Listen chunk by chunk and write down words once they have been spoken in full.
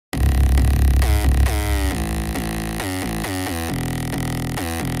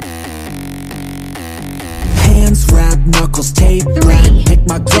knuckles taped flat. Pick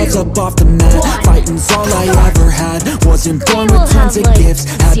my gloves up off the mat. Fighting's all I ever had. Wasn't born with tons of gifts.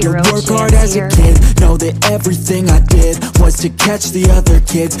 Had to work hard as a kid. Know that everything I did was to catch the other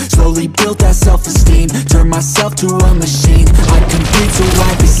kids. Slowly built that self-esteem. Turned myself to a machine. I'd compete so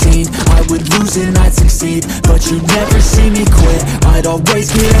I'd be seen. I would lose and I'd succeed, but you'd never see me quit. I'd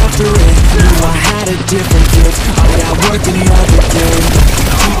always get after it. Knew I had a different gift. I got work any other day.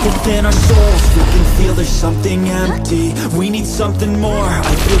 Deep within our souls, we can feel there's something empty. We need something more.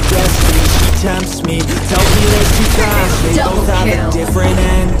 I feel destiny, she tempts me. Tells me there's two paths, they both have a different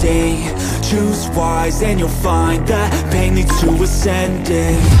ending. Choose wise and you'll find that pain leads to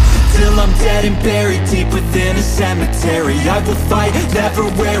ascending. Till I'm dead and buried deep within a cemetery, I will fight, never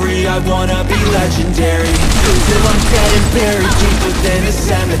weary, I wanna be legendary. Till I'm dead and buried deep within a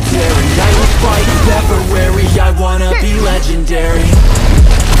cemetery, I will fight, never weary, I wanna be legendary.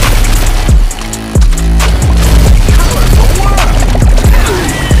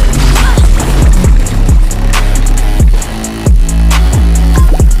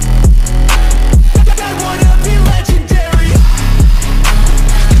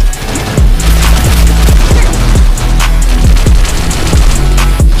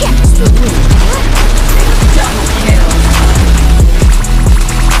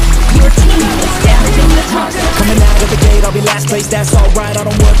 That's alright, I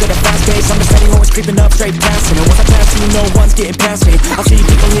don't work at a fast pace. I'm a steady horse creeping up straight past it. And once I pass you, no one's getting past me. I'll see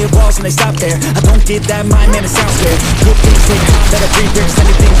people hit walls and they stop there. I don't get that mind, man, it sounds fair. Good things take time, better breathe bricks.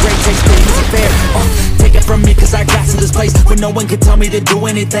 Anything great takes pretty easy fair. Take it from me cause I got to this place where no one can tell me to do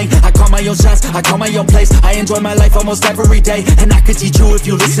anything. I call my own shots, I call my own place. I enjoy my life almost every day. And I could teach you if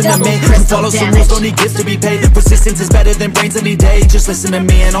you listen to me. And follow some rules, don't need gifts to be paid. Persistence is better than brains any day. Just listen to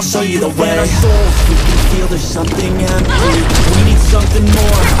me and I'll show you the way. Our souls, we can feel there's something empty. We need something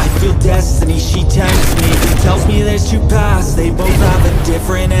more. I feel destiny, she tempts me. Tells me there's two paths, they both have a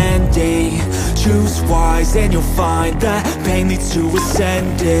different ending. Choose wise and you'll find that pain leads to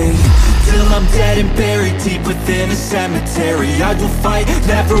ascending. Till I'm dead and buried deep within a cemetery, I will fight,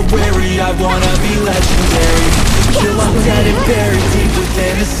 never weary, I wanna be legendary. Till I'm dead and buried deep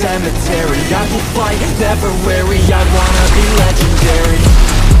within a cemetery, I will fight, never weary, I wanna be legendary.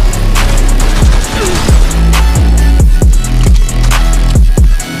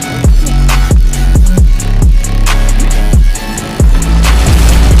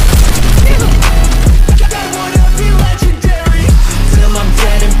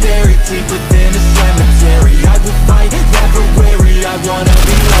 Deep within a cemetery, I will fight, never weary, I wanna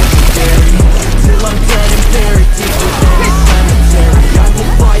be legendary. Till I'm dead and buried deep within a cemetery, I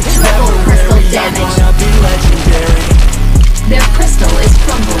will fight, never weary, I wanna